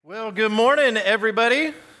Well, good morning,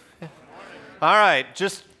 everybody. All right,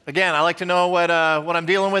 just again, I like to know what I'm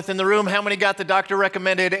dealing with in the room. How many got the doctor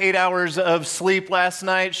recommended 8 hours of sleep last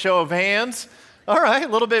night? Show of hands. All right, a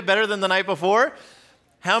little bit better than the night before.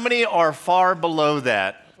 How many are far below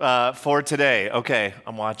that for today? Okay,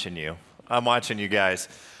 I'm watching you. I'm watching you guys.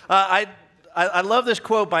 I love this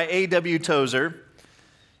quote by A.W. Tozer,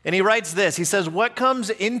 and he writes this. He says, "What comes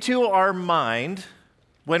into our mind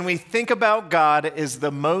when we think about God is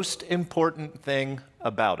the most important thing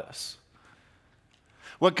about us."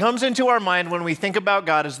 What comes into our mind when we think about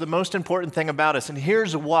God is the most important thing about us. And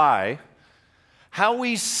here's why. How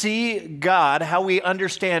we see God, how we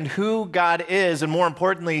understand who God is, and more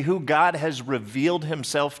importantly, who God has revealed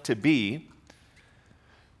himself to be,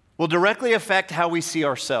 will directly affect how we see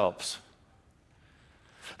ourselves.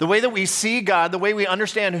 The way that we see God, the way we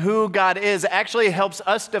understand who God is, actually helps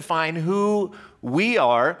us define who we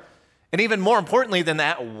are, and even more importantly than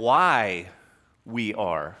that, why we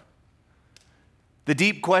are. The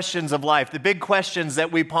deep questions of life, the big questions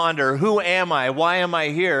that we ponder, who am I, why am I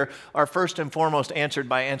here, are first and foremost answered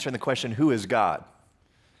by answering the question, who is God?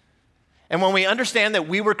 And when we understand that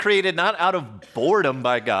we were created not out of boredom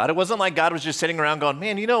by God, it wasn't like God was just sitting around going,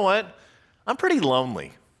 man, you know what? I'm pretty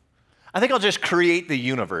lonely. I think I'll just create the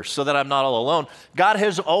universe so that I'm not all alone. God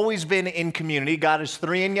has always been in community. God is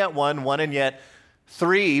three and yet one and yet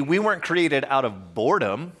three. We weren't created out of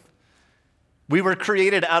boredom. We were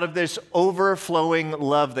created out of this overflowing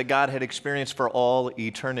love that God had experienced for all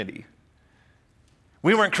eternity.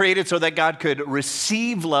 We weren't created so that God could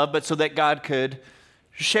receive love, but so that God could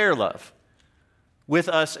share love with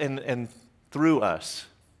us and through us.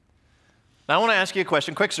 Now I want to ask you a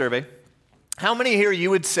question, quick survey. How many here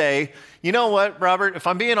you would say, you know what, Robert, if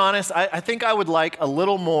I'm being honest, I think I would like a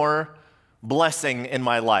little more blessing in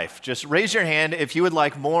my life. Just raise your hand if you would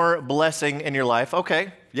like more blessing in your life.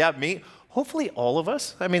 Okay, yeah, me. Hopefully all of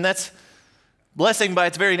us. I mean, that's blessing by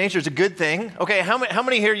its very nature is a good thing. Okay, how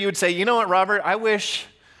many here you would say, you know what, Robert, I wish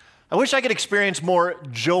I could experience more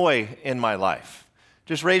joy in my life.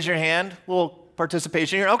 Just raise your hand, a little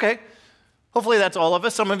participation here. Okay. Hopefully that's all of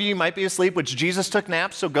us. Some of you might be asleep, which Jesus took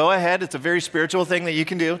naps, so go ahead. It's a very spiritual thing that you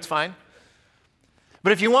can do. It's fine.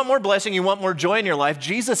 But if you want more blessing, you want more joy in your life,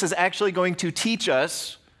 Jesus is actually going to teach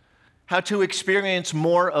us how to experience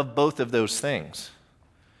more of both of those things.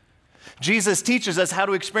 Jesus teaches us how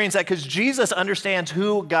to experience that because Jesus understands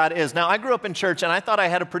who God is. Now, I grew up in church, and I thought I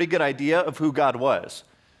had a pretty good idea of who God was.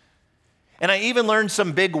 And I even learned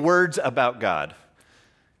some big words about God.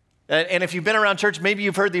 And if you've been around church, maybe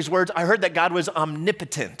you've heard these words. I heard that God was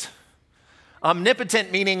omnipotent.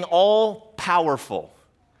 Omnipotent meaning all-powerful.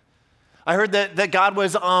 I heard that God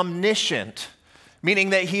was omniscient,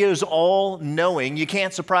 meaning that he is all-knowing. You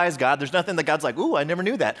can't surprise God. There's nothing that God's like, ooh, I never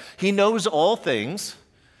knew that. He knows all things.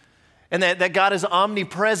 And that God is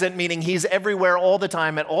omnipresent, meaning he's everywhere all the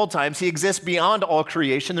time at all times. He exists beyond all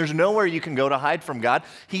creation. There's nowhere you can go to hide from God.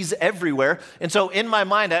 He's everywhere. And so in my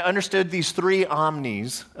mind, I understood these three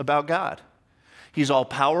omnis about God. He's all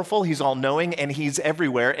powerful, he's all knowing, and he's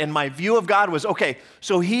everywhere. And my view of God was, okay,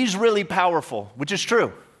 so he's really powerful, which is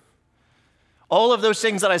true. All of those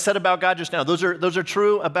things that I said about God just now, those are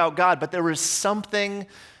true about God, but there was something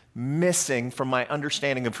missing from my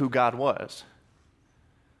understanding of who God was.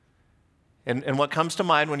 And what comes to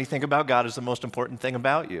mind when you think about God is the most important thing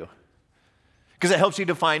about you. Because it helps you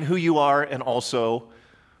define who you are and also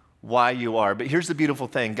why you are. But here's the beautiful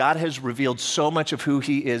thing. God has revealed so much of who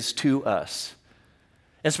he is to us.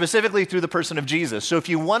 And specifically through the person of Jesus. So if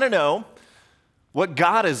you want to know what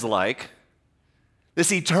God is like,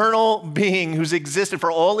 this eternal being who's existed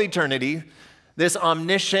for all eternity, this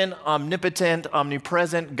omniscient, omnipotent,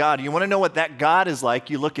 omnipresent God, you want to know what that God is like,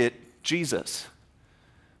 you look at Jesus.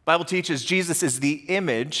 The Bible teaches Jesus is the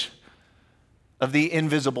image of the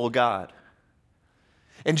invisible God.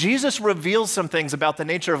 And Jesus reveals some things about the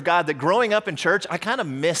nature of God that growing up in church, I kind of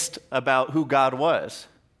missed about who God was.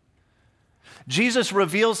 Jesus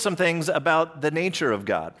reveals some things about the nature of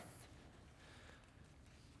God.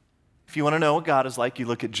 If you want to know what God is like, you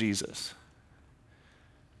look at Jesus.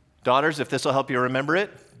 Daughters, if this will help you remember it,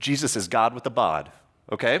 Jesus is God with a bod,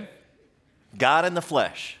 okay? God in the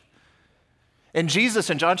flesh. And Jesus,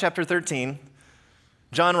 in John chapter 13,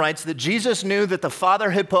 John writes that Jesus knew that the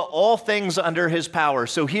Father had put all things under his power.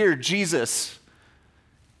 So here, Jesus,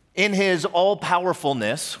 in his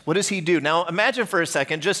all-powerfulness, what does he do? Now, imagine for a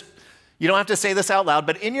second, you don't have to say this out loud,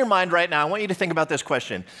 but in your mind right now, I want you to think about this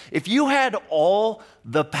question. If you had all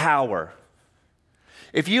the power,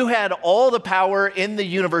 in the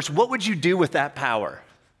universe, what would you do with that power?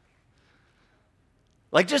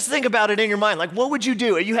 Like, just think about it in your mind. Like, what would you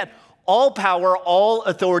do? You had all power, all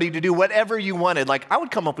authority to do whatever you wanted. Like, I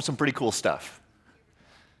would come up with some pretty cool stuff.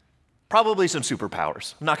 Probably some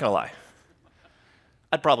superpowers. I'm not going to lie.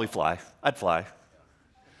 I'd probably fly. I'd fly.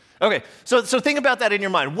 Okay, so think about that in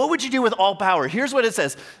your mind. What would you do with all power? Here's what it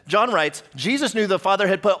says. John writes, Jesus knew the Father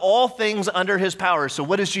had put all things under his power. So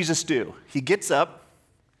what does Jesus do? He gets up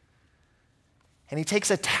and he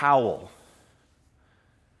takes a towel.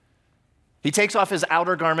 He takes off his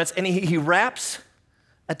outer garments and he wraps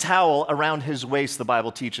a towel around his waist, the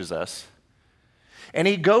Bible teaches us. And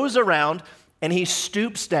he goes around and he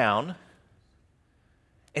stoops down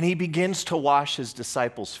and he begins to wash his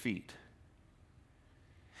disciples' feet.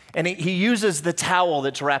 And he uses the towel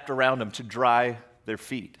that's wrapped around them to dry their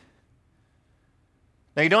feet.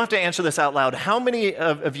 Now, you don't have to answer this out loud. How many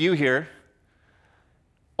of you here,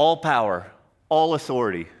 all power, all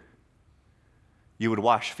authority, you would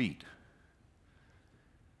wash feet?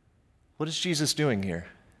 What is Jesus doing here?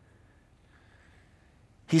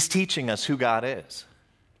 He's teaching us who God is.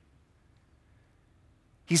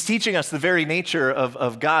 He's teaching us the very nature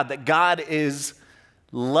of God, that God is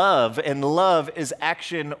love, and love is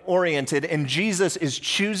action-oriented, and Jesus is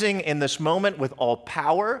choosing in this moment with all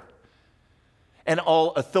power and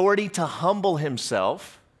all authority to humble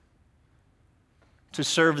himself to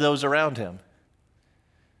serve those around him.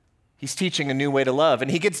 He's teaching a new way to love, and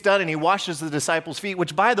he gets done and he washes the disciples' feet,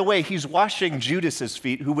 which, by the way, he's washing Judas's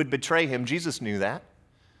feet, who would betray him. Jesus knew that.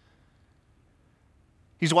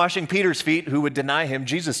 He's washing Peter's feet, who would deny him.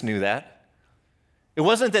 Jesus knew that. It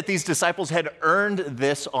wasn't that these disciples had earned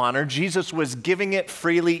this honor. Jesus was giving it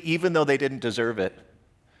freely, even though they didn't deserve it.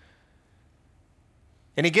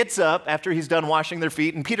 And he gets up after he's done washing their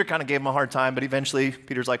feet, and Peter kind of gave him a hard time, but eventually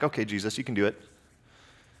Peter's like, okay, Jesus, you can do it.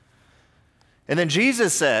 And then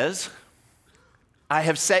Jesus says, I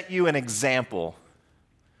have set you an example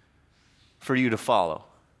for you to follow.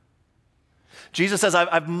 Jesus says,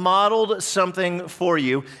 I've modeled something for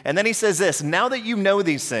you. And then he says this, now that you know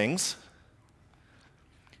these things,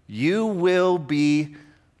 you will be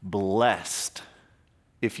blessed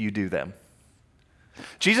if you do them.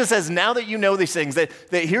 Jesus says, now that you know these things, that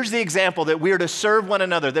here's the example, that we are to serve one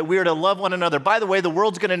another, that we are to love one another. By the way, the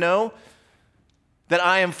world's going to know that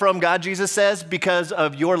I am from God, Jesus says, because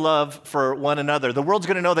of your love for one another. The world's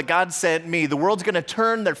going to know that God sent me. The world's going to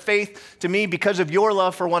turn their faith to me because of your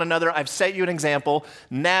love for one another. I've set you an example.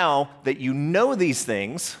 Now that you know these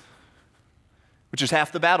things, which is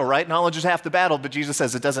half the battle, right? Knowledge is half the battle, but Jesus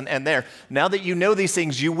says it doesn't end there. Now that you know these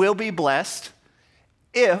things, you will be blessed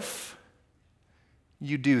if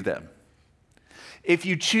you do them. If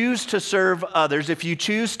you choose to serve others, if you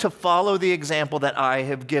choose to follow the example that I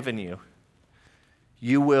have given you,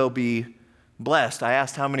 you will be blessed. I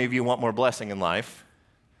asked how many of you want more blessing in life.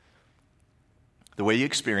 The way you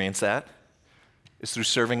experience that is through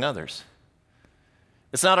serving others.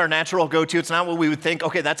 It's not our natural go-to. It's not what we would think,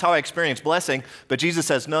 okay, that's how I experience blessing. But Jesus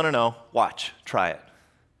says, no, watch, try it.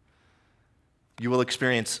 You will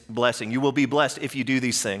experience blessing. You will be blessed if you do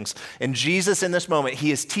these things. And Jesus, in this moment,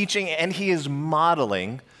 he is teaching and he is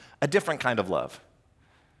modeling a different kind of love.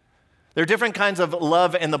 There are different kinds of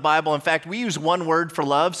love in the Bible. In fact, we use one word for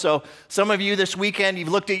love. So some of you this weekend, you've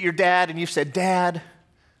looked at your dad and you've said, Dad,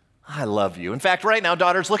 I love you. In fact, right now,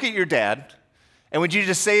 daughters, look at your dad. And would you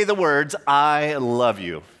just say the words, I love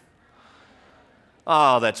you?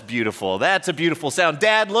 Oh, that's beautiful. That's a beautiful sound.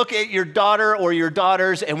 Dad, look at your daughter or your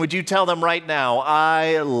daughters, and would you tell them right now,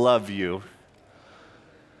 I love you?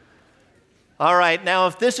 All right, now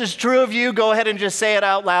if this is true of you, go ahead and just say it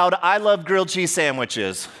out loud. I love grilled cheese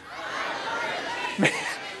sandwiches.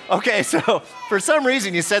 Okay, so for some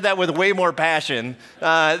reason you said that with way more passion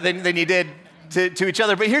than you did to each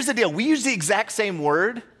other. But here's the deal. We use the exact same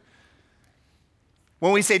word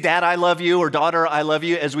when we say, Dad, I love you, or daughter, I love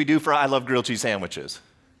you, as we do for I love grilled cheese sandwiches.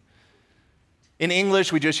 In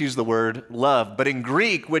English, we just use the word love. But in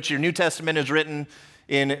Greek, which your New Testament is written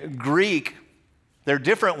in Greek, there are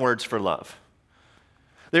different words for love.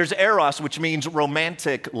 There's eros, which means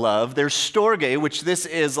romantic love. There's storge, which this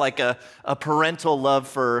is like a parental love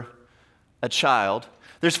for a child.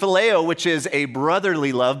 There's phileo, which is a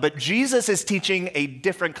brotherly love. But Jesus is teaching a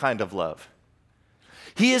different kind of love.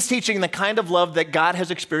 He is teaching the kind of love that God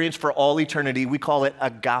has experienced for all eternity. We call it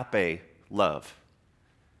agape love.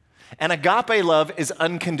 And agape love is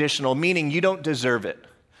unconditional, meaning you don't deserve it.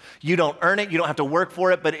 You don't earn it, you don't have to work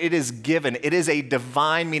for it, but it is given. It is a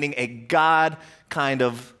divine, meaning a God kind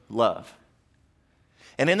of love.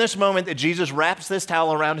 And in this moment that Jesus wraps this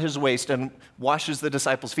towel around his waist and washes the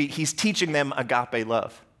disciples' feet, he's teaching them agape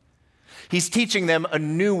love. He's teaching them a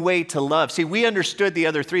new way to love. See, we understood the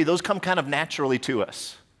other three. Those come kind of naturally to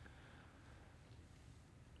us.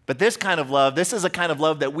 But this kind of love, this is a kind of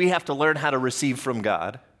love that we have to learn how to receive from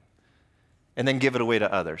God and then give it away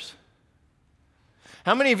to others.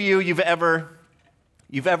 How many of you, you've ever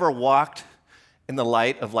walked in the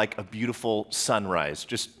light of like a beautiful sunrise?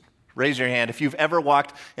 Just raise your hand if you've ever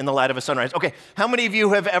walked in the light of a sunrise. Okay, how many of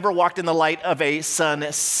you have ever walked in the light of a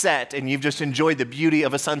sunset and you've just enjoyed the beauty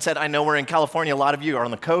of a sunset? I know we're in California, a lot of you are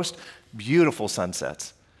on the coast, beautiful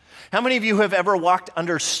sunsets. How many of you have ever walked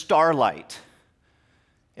under starlight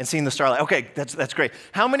and seen the starlight? Okay, that's great.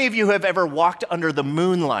 How many of you have ever walked under the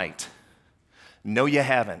moonlight? No, you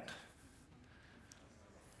haven't.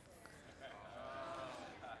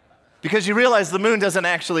 Because you realize the moon doesn't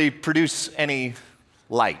actually produce any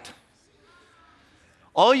light.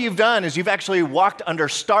 All you've done is you've actually walked under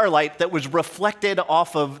starlight that was reflected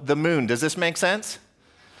off of the moon. Does this make sense?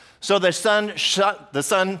 So the sun,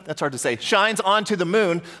 that's hard to say, shines onto the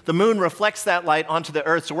moon reflects that light onto the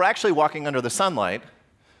earth, so we're actually walking under the sunlight,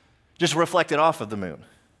 just reflected off of the moon.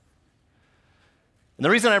 And the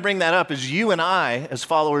reason I bring that up is you and I, as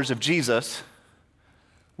followers of Jesus,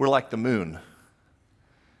 we're like the moon.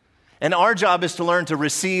 And our job is to learn to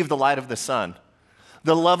receive the light of the sun,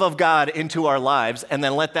 the love of God into our lives, and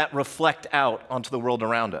then let that reflect out onto the world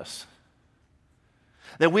around us.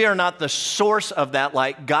 That we are not the source of that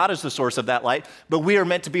light, God is the source of that light, but we are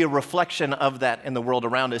meant to be a reflection of that in the world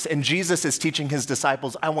around us. And Jesus is teaching his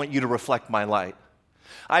disciples, I want you to reflect my light.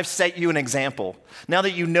 I've set you an example. Now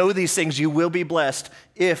that you know these things, you will be blessed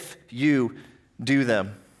if you do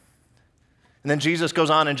them. And then Jesus goes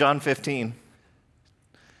on in John 15.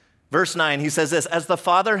 Verse 9, he says this, as the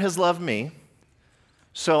Father has loved me,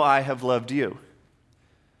 so I have loved you.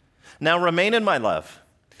 Now remain in my love.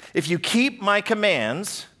 If you keep my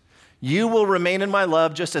commands, you will remain in my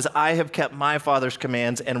love just as I have kept my Father's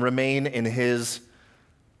commands and remain in his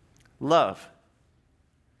love.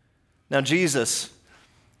 Now Jesus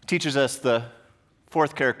teaches us the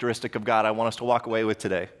fourth characteristic of God I want us to walk away with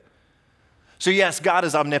today. So yes, God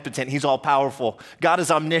is omnipotent. He's all-powerful. God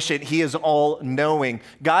is omniscient. He is all-knowing.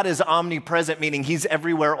 God is omnipresent, meaning he's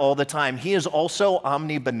everywhere all the time. He is also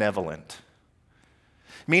omnibenevolent,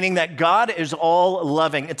 meaning that God is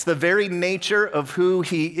all-loving. It's the very nature of who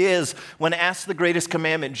he is. When asked the greatest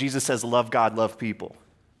commandment, Jesus says, love God, love people.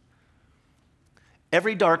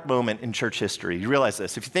 Every dark moment in church history, you realize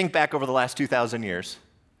this, if you think back over the last 2,000 years,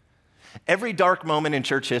 every dark moment in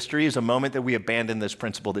church history is a moment that we abandon this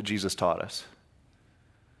principle that Jesus taught us.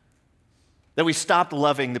 That we stopped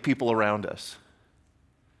loving the people around us.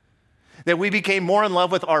 That we became more in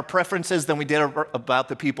love with our preferences than we did about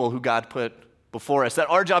the people who God put before us. That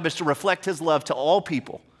our job is to reflect his love to all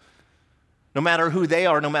people, no matter who they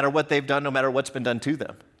are, no matter what they've done, no matter what's been done to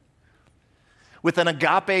them. With an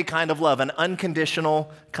agape kind of love, an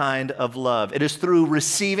unconditional kind of love. It is through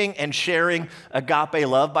receiving and sharing agape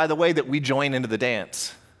love, by the way, that we join into the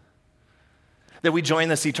dance. That we join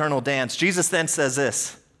this eternal dance. Jesus then says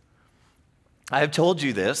this, I have told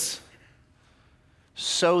you this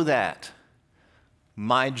so that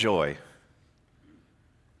my joy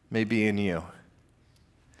may be in you.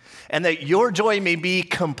 And that your joy may be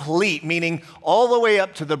complete, meaning all the way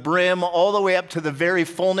up to the brim, all the way up to the very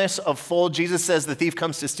fullness of full. Jesus says, the thief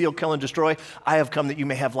comes to steal, kill, and destroy. I have come that you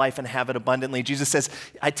may have life and have it abundantly. Jesus says,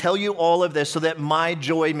 I tell you all of this so that my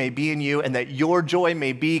joy may be in you and that your joy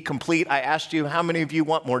may be complete. I asked you, how many of you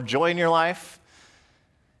want more joy in your life?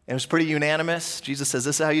 And it was pretty unanimous. Jesus says,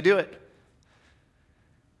 this is how you do it.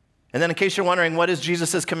 And then in case you're wondering, what is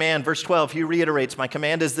Jesus' command? Verse 12, he reiterates, my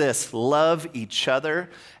command is this, love each other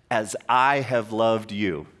as I have loved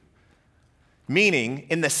you. Meaning,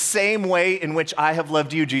 in the same way in which I have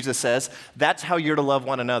loved you, Jesus says, that's how you're to love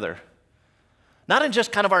one another. Not in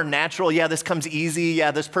just kind of our natural, yeah, this comes easy,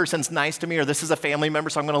 yeah, this person's nice to me, or this is a family member,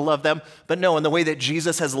 so I'm going to love them. But no, in the way that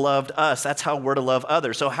Jesus has loved us, that's how we're to love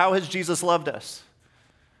others. So how has Jesus loved us?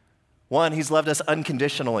 One, he's loved us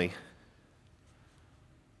unconditionally.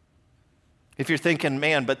 If you're thinking,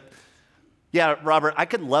 man, but yeah, Robert, I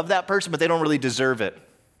could love that person, but they don't really deserve it.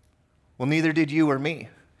 Well, neither did you or me,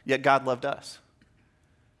 yet God loved us.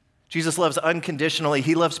 Jesus loves unconditionally.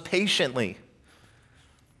 He loves patiently.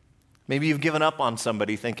 Maybe you've given up on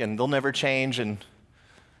somebody thinking they'll never change, and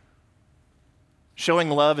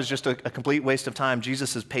showing love is just a complete waste of time.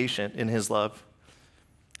 Jesus is patient in his love.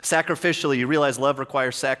 Sacrificially, you realize love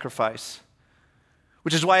requires sacrifice,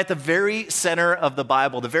 which is why at the very center of the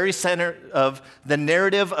Bible, the very center of the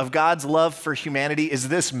narrative of God's love for humanity is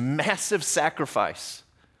this massive sacrifice.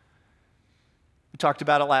 We talked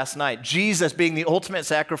about it last night. Jesus being the ultimate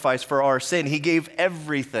sacrifice for our sin. He gave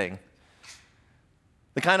everything.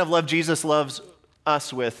 The kind of love Jesus loves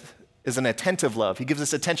us with is an attentive love. He gives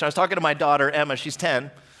us attention. I was talking to my daughter, Emma. She's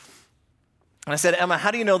 10. And I said, Emma,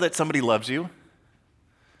 how do you know that somebody loves you?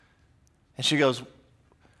 And she goes,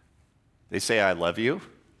 they say I love you.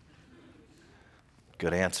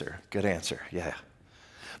 Good answer, yeah.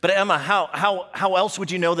 But Emma, how else would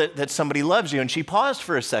you know that somebody loves you? And she paused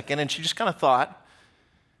for a second and she just kind of thought.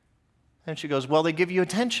 And she goes, well, they give you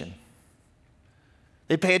attention.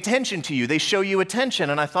 They pay attention to you. They show you attention.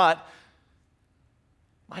 And I thought,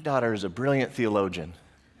 my daughter is a brilliant theologian.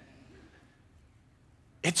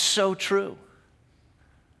 It's so true.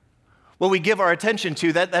 What we give our attention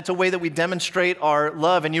to, that's a way that we demonstrate our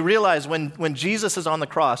love. And you realize when Jesus is on the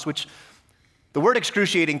cross, which the word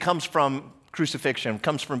excruciating comes from crucifixion,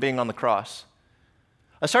 comes from being on the cross.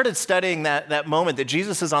 I started studying that moment that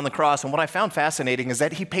Jesus is on the cross, and what I found fascinating is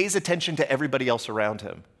that he pays attention to everybody else around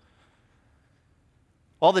him.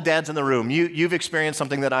 All the dads in the room, you've experienced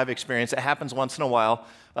something that I've experienced. It happens once in a while.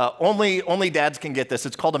 Only dads can get this.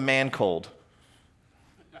 It's called a man cold.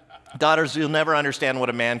 Daughters, you'll never understand what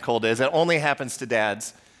a man cold is. It only happens to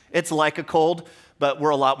dads. It's like a cold, but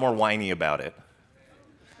we're a lot more whiny about it.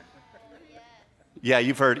 Yeah,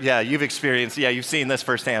 you've experienced, you've seen this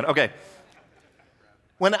firsthand. Okay.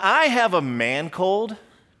 When I have a man cold,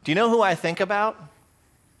 do you know who I think about?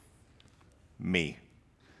 Me.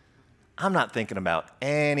 I'm not thinking about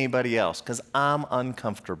anybody else because I'm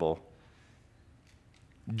uncomfortable.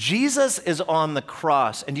 Jesus is on the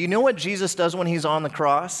cross, and do you know what Jesus does when he's on the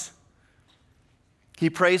cross?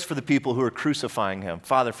 He prays for the people who are crucifying him.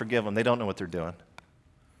 Father, forgive them. They don't know what they're doing.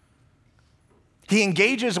 He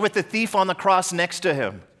engages with the thief on the cross next to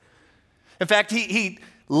him. In fact, he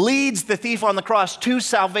leads the thief on the cross to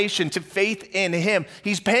salvation, to faith in him.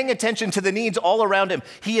 He's paying attention to the needs all around him.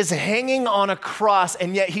 He is hanging on a cross,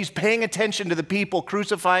 and yet he's paying attention to the people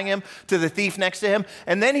crucifying him, to the thief next to him.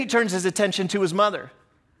 And then he turns his attention to his mother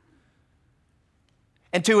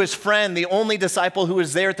and to his friend, the only disciple who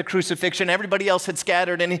was there at the crucifixion. Everybody else had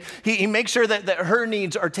scattered, and he makes sure that her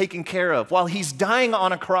needs are taken care of while he's dying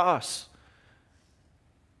on a cross.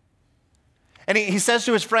 And he says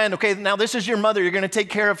to his friend, okay, now this is your mother. You're going to take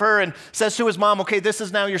care of her. And says to his mom, okay, this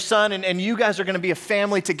is now your son. And you guys are going to be a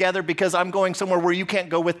family together because I'm going somewhere where you can't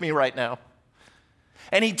go with me right now.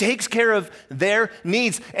 And he takes care of their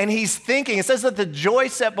needs. And he's thinking, it says that the joy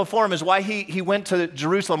set before him is why he went to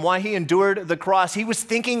Jerusalem, why he endured the cross. He was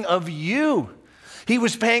thinking of you. He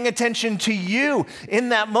was paying attention to you in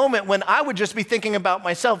that moment when I would just be thinking about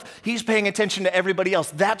myself. He's paying attention to everybody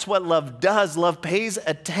else. That's what love does. Love pays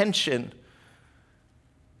attention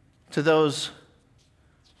to those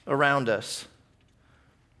around us.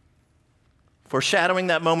 Foreshadowing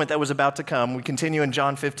that moment that was about to come, we continue in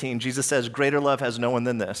John 15. Jesus says, greater love has no one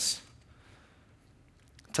than this,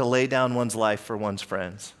 to lay down one's life for one's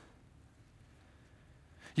friends.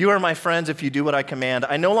 You are my friends if you do what I command.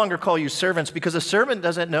 I no longer call you servants because a servant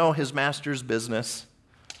doesn't know his master's business.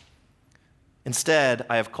 Instead,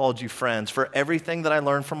 I have called you friends, for everything that I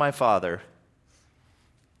learned from my Father,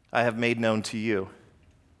 I have made known to you.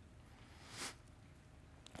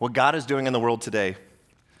 What God is doing in the world today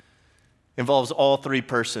involves all three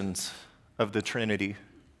persons of the Trinity.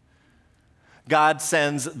 God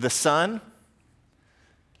sends the Son,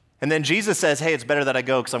 and then Jesus says, hey, it's better that I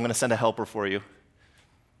go because I'm going to send a helper for you.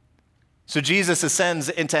 So Jesus ascends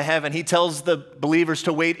into heaven. He tells the believers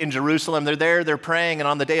to wait in Jerusalem. They're there, they're praying, and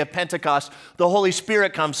on the day of Pentecost, the Holy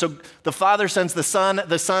Spirit comes. So the Father sends the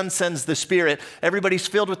Son sends the Spirit. Everybody's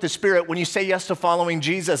filled with the Spirit. When you say yes to following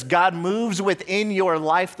Jesus, God moves within your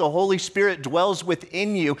life. The Holy Spirit dwells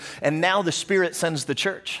within you, and now the Spirit sends the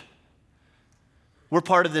church. We're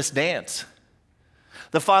part of this dance.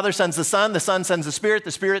 The Father sends the Son sends the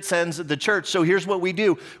Spirit sends the church. So here's what we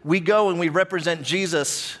do. We go and we represent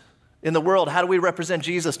Jesus in the world. How do we represent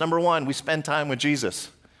Jesus? Number one, we spend time with Jesus.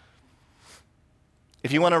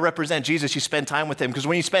 If you want to represent Jesus, you spend time with him, because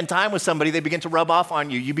when you spend time with somebody, they begin to rub off on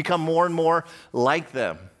you. You become more and more like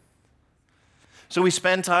them. So we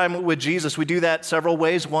spend time with Jesus. We do that several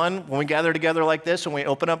ways. One, when we gather together like this and we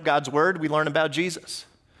open up God's word, we learn about Jesus.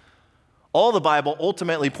 All the Bible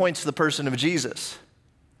ultimately points to the person of Jesus.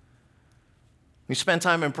 You spend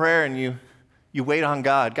time in prayer and you wait on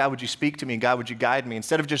God. God, would you speak to me? God, would you guide me?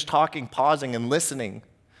 Instead of just talking, pausing, and listening,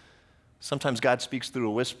 sometimes God speaks through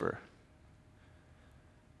a whisper.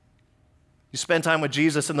 You spend time with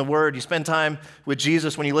Jesus in the Word. You spend time with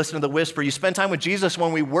Jesus when you listen to the whisper. You spend time with Jesus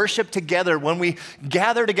when we worship together, when we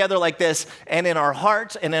gather together like this, and in our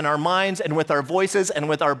hearts and in our minds and with our voices and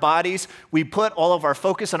with our bodies, we put all of our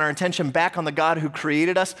focus and our attention back on the God who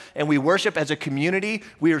created us, and we worship as a community.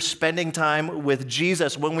 We are spending time with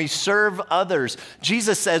Jesus. When we serve others,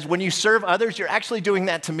 Jesus says, when you serve others, you're actually doing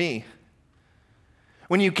that to me.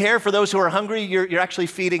 When you care for those who are hungry, you're actually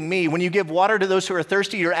feeding me. When you give water to those who are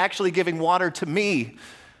thirsty, you're actually giving water to me.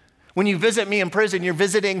 When you visit me in prison, you're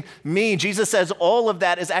visiting me. Jesus says all of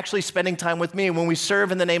that is actually spending time with me. When we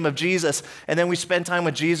serve in the name of Jesus, and then we spend time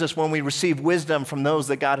with Jesus when we receive wisdom from those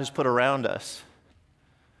that God has put around us.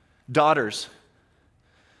 Daughters,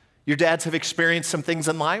 your dads have experienced some things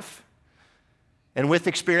in life, and with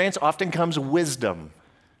experience often comes wisdom.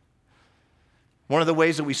 One of the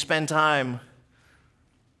ways that we spend time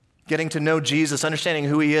getting to know Jesus, understanding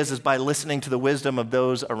who he is by listening to the wisdom of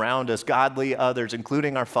those around us, godly others,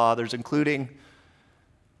 including our fathers, including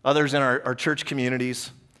others in our church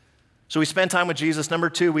communities. So we spend time with Jesus. Number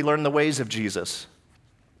two, we learn the ways of Jesus.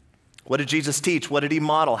 What did Jesus teach? What did he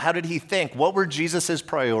model? How did he think? What were Jesus'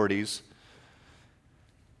 priorities?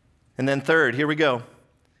 And then third, here we go.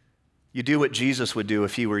 You do what Jesus would do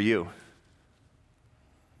if he were you.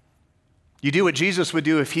 You do what Jesus would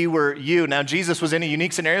do if he were you. Now, Jesus was in a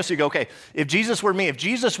unique scenario, so you go, okay, if Jesus were me, if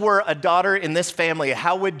Jesus were a daughter in this family,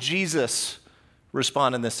 how would Jesus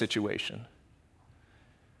respond in this situation?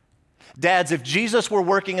 Dads, if Jesus were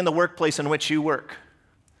working in the workplace in which you work,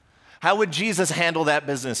 how would Jesus handle that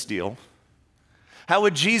business deal? How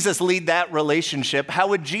would Jesus lead that relationship? How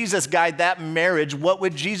would Jesus guide that marriage? What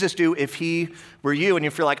would Jesus do if he were you? And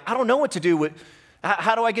if you're like, I don't know what to do,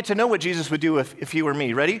 how do I get to know what Jesus would do if he were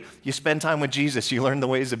me? Ready? You spend time with Jesus. You learn the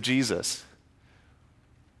ways of Jesus.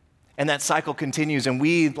 And that cycle continues. And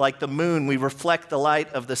we, like the moon, we reflect the light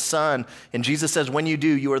of the sun. And Jesus says, when you do,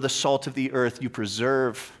 you are the salt of the earth. You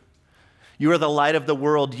preserve. You are the light of the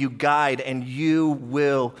world. You guide, and you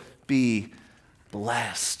will be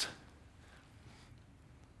blessed.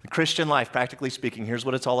 The Christian life, practically speaking, here's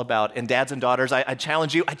what it's all about. And dads and daughters, I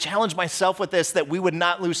challenge you, I challenge myself with this, that we would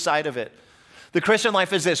not lose sight of it. The Christian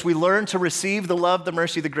life is this: we learn to receive the love, the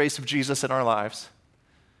mercy, the grace of Jesus in our lives.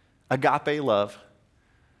 Agape love.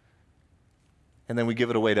 And then we give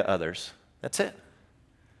it away to others. That's it.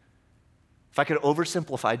 If I could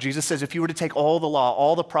oversimplify, Jesus says if you were to take all the law,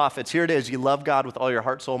 all the prophets, here it is: you love God with all your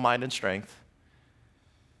heart, soul, mind, and strength,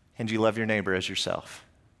 and you love your neighbor as yourself.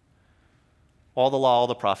 All the law, all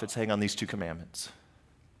the prophets hang on these two commandments.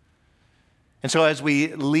 And so as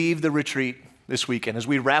we leave the retreat this weekend, as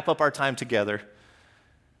we wrap up our time together,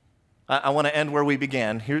 I want to end where we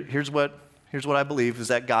began. Here's what I believe is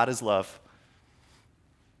that God is love.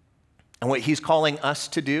 And what he's calling us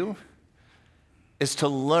to do is to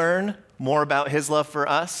learn more about his love for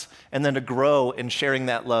us and then to grow in sharing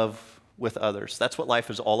that love with others. That's what life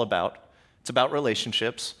is all about. It's about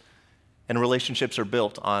relationships, and relationships are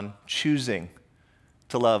built on choosing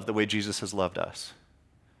to love the way Jesus has loved us.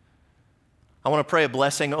 I want to pray a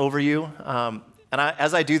blessing over you.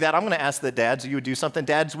 As I do that, I'm going to ask the dads, you would do something.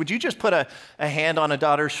 Dads, would you just put a hand on a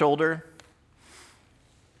daughter's shoulder?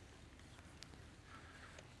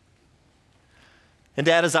 And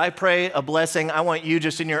Dad, as I pray a blessing, I want you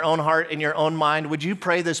just in your own heart, in your own mind, would you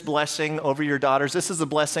pray this blessing over your daughters? This is the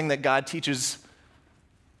blessing that God teaches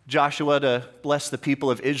Joshua to bless the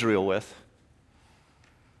people of Israel with.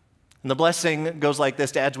 And the blessing goes like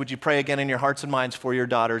this. Dads, would you pray again in your hearts and minds for your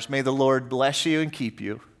daughters? May the Lord bless you and keep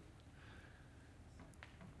you.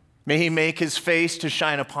 May he make his face to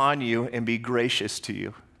shine upon you and be gracious to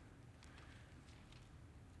you.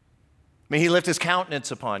 May he lift his countenance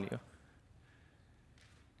upon you.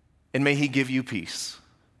 And may he give you peace.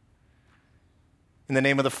 In the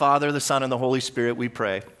name of the Father, the Son, and the Holy Spirit, we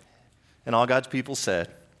pray. And all God's people said,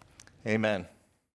 amen.